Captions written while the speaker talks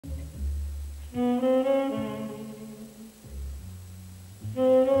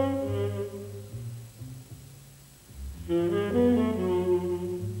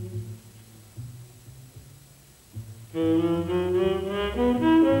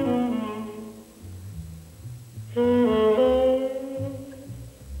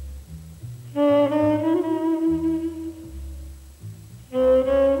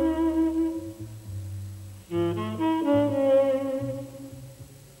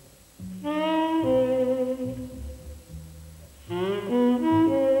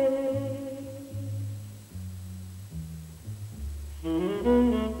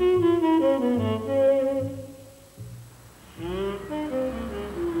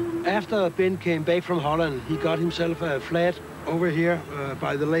After Ben came back from Holland, he got himself a flat over here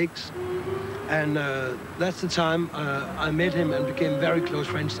by the lakes. And that's the time I met him and became very close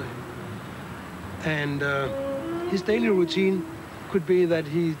friends to him. And his daily routine could be that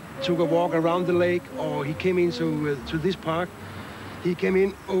he took a walk around the lake, or he came into to this park. He came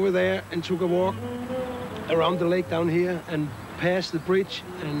in over there and took a walk around the lake down here and passed the bridge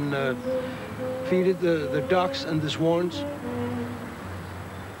and feeded the ducks and the swans.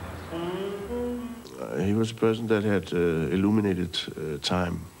 He was a person that had illuminated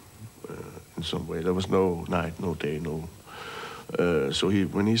time in some way. There was no night, no day, no. So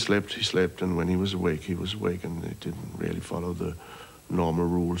when he slept, and when he was awake, and he didn't really follow the normal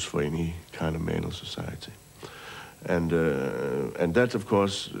rules for any kind of man or society. And that, of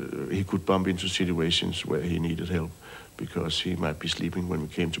course, he could bump into situations where he needed help, because he might be sleeping when we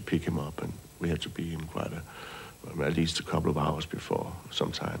came to pick him up, and we had to be in quite at least a couple of hours before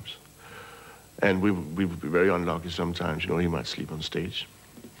sometimes. And we would be very unlucky sometimes. You know, he might sleep on stage.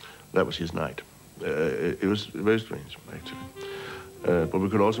 That was his night. It was very strange, actually. But we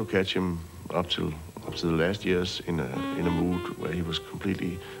could also catch him up to the last years in a mood where he was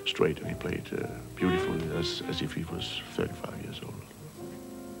completely straight, and he played beautifully as if he was 35 years old.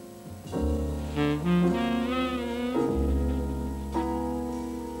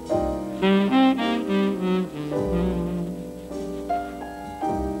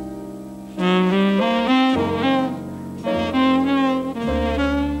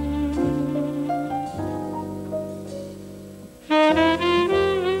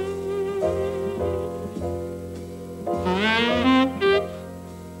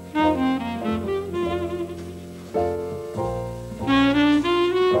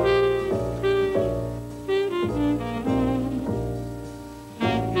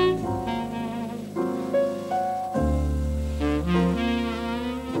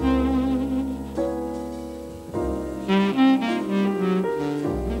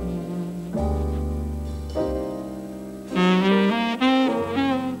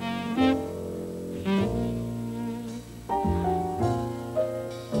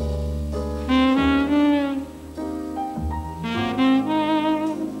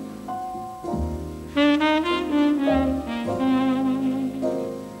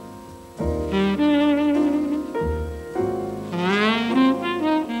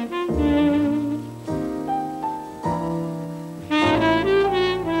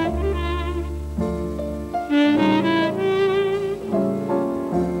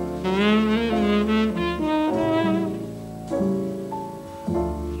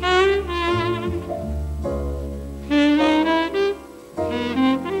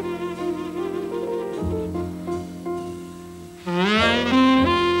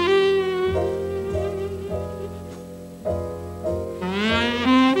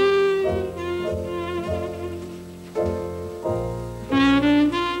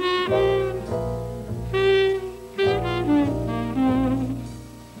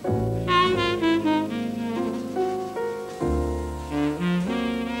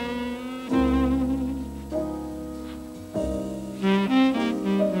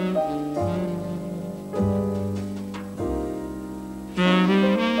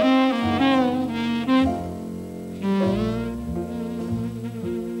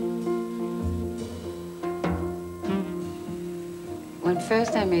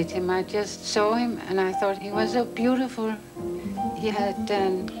 First I met him, I just saw him and I thought he was so beautiful. He had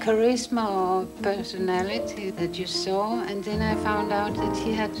charisma or personality that you saw, and then I found out that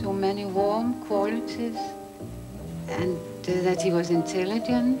he had so many warm qualities, and that he was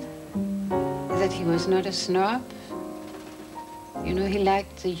intelligent, that he was not a snob. You know, he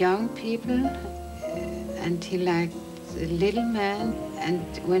liked the young people, and he liked the little man. And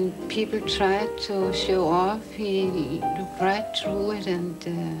when people tried to show off, he looked right through it, and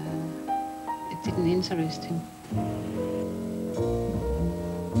it didn't interest him.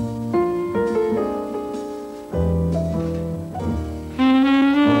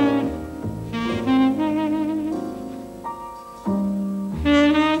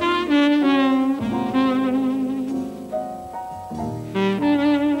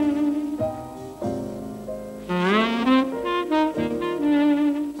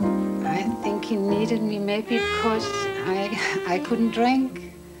 maybe because I couldn't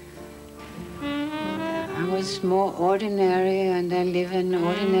drink. I was more ordinary and I lived an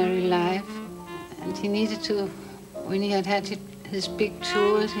ordinary life. And he needed to, when he had his big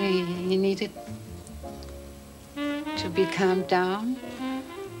tours, he needed to be calmed down.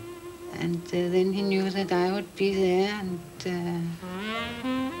 And then he knew that I would be there, and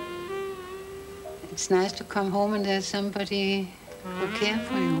it's nice to come home and there's somebody who cares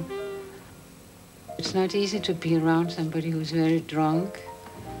for you. It's not easy to be around somebody who's very drunk.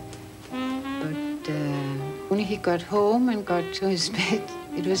 But when he got home and got to his bed,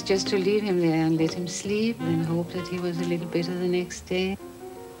 it was just to leave him there and let him sleep and hope that he was a little better the next day.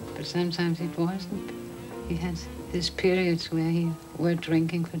 But sometimes it wasn't. He had his periods where he were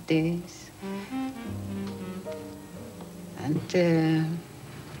drinking for days. And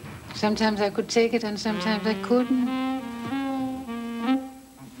sometimes I could take it and sometimes I couldn't.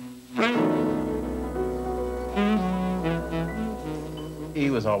 He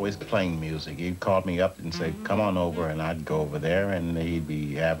was always playing music. He'd call me up and say, come on over, and I'd go over there, and he'd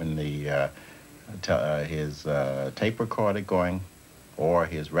be having his tape recorder going or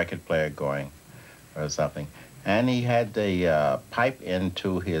his record player going or something. And he had the pipe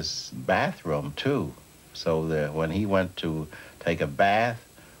into his bathroom, too, so that when he went to take a bath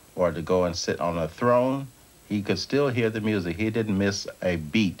or to go and sit on a throne, he could still hear the music. He didn't miss a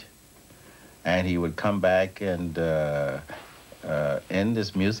beat. And he would come back and in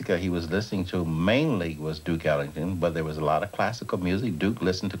this music that he was listening to mainly was Duke Ellington, but there was a lot of classical music. Duke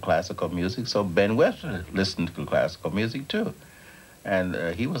listened to classical music, so Ben Webster listened to classical music, too. And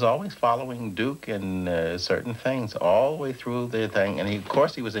he was always following Duke and certain things all the way through the thing. And of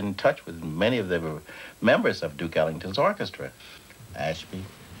course, he was in touch with many of the members of Duke Ellington's orchestra, Ashby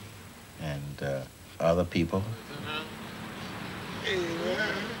and other people. Hey,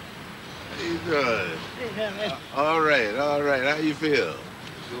 man. How you doing? All right. How you feel?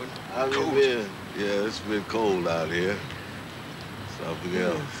 How you been? Yeah, it's been cold out here. Something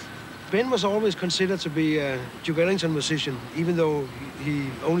else. Ben was always considered to be a Duke Ellington musician, even though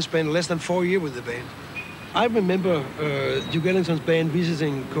he only spent less than 4 years with the band. I remember Duke Ellington's band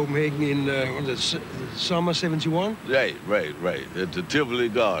visiting Copenhagen in the summer '71. Right. At the Tivoli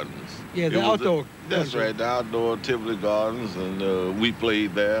Gardens. Yeah, the outdoor. That's right, the outdoor Tivoli Gardens, and we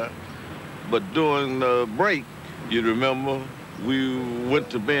played there. But during the break, you remember, we went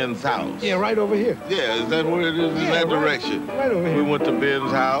to Ben's house. Yeah, right over here. Yeah, is that where it is? Yeah, in that direction? Right over here. We went to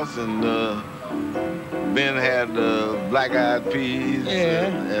Ben's house, and Ben had black-eyed peas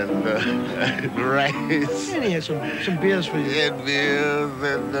and rice. And he had some beers for you. And beers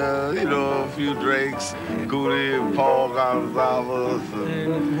and, you know, a few drinks. Goody and Paul Gonzalez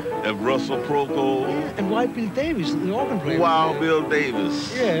and Russell Proco. And Wild Bill Davis, the organ player. Wild Bill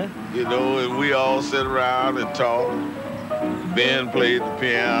Davis. Yeah. You know, and we all sat around and talked. Ben played the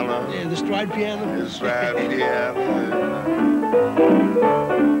piano. Yeah, the stride piano. The stride piano.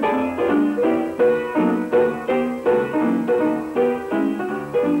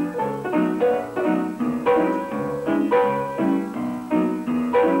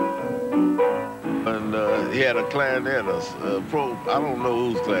 He had a clarinet, I don't know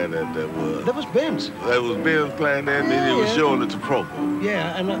whose clarinet that was. That was Ben's. That was Ben's clarinet, and then he was showing it to Proco.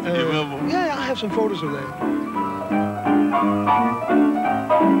 Yeah, and you remember? Yeah, I have some photos of that.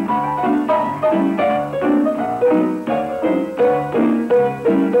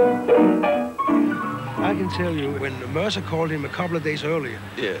 I can tell you, when Mercer called him a couple of days earlier,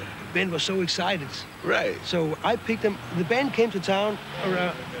 Ben was so excited. Right. So I picked him. The band came to town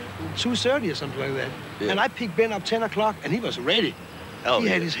around 2:30 or something like that. Yeah. And I picked Ben up 10 o'clock, and he was ready. He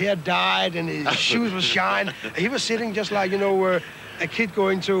had his hair dyed, and his shoes were shined. He was sitting just like, you know, a kid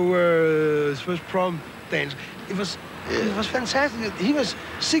going to his first prom dance. It was fantastic. He was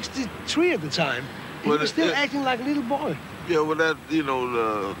 63 at the time. He was still acting like a little boy. Yeah, well, that, you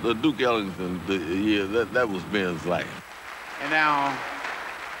know, the Duke Ellington, that was Ben's life. And now,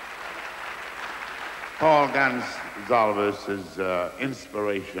 Paul Gonzalez's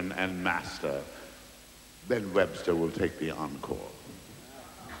inspiration and master, Ben Webster, will take the encore.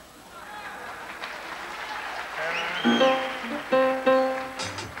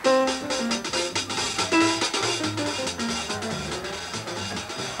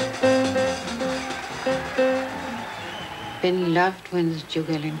 Ben loved when the Duke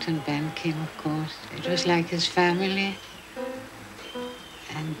Ellington band came, of course. It was like his family.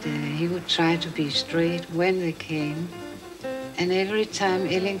 And he would try to be straight when they came. And every time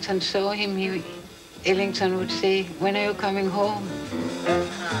Ellington saw him, Ellington would say, "When are you coming home?"